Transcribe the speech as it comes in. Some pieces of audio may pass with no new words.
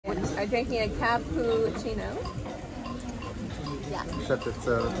are drinking a cappuccino. Yeah. Except it's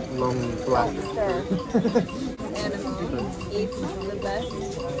a long black. Animal eats the best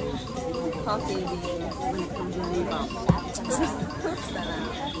coffee beans.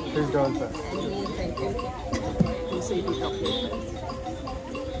 Who's going first? And he's drinking. We'll see if we got here.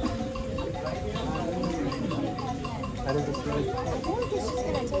 How does it smell? I feel like it's just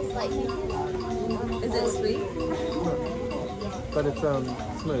gonna taste like. Is it sweet? No. But it's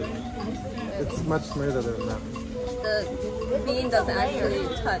smooth. It's much smoother than that. The bean doesn't actually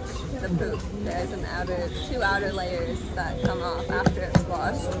touch the poop. There's two outer layers that come off after it's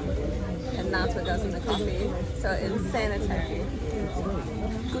washed, and that's what goes in the coffee. So it's sanitary.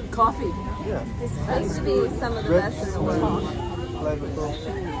 Good coffee. Yeah. It's supposed to be some of the best in the world. Flavorful.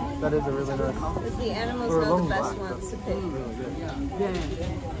 That is a really nice. It's the animals For a know the long best black, ones to pick. Really good.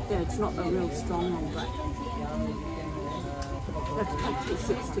 Yeah, it's not a real strong long black. You have to take 2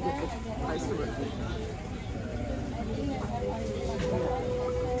 sips to get the taste of it.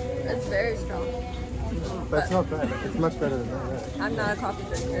 It's very strong. But it's not bad. It's much better than that. Yeah. I'm not a coffee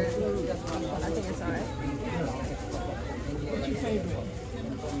drinker. I think it's alright. What's your favourite?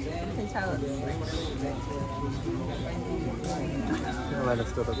 You can tell it's like Elena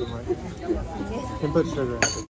still doesn't like it. You can put sugar in it.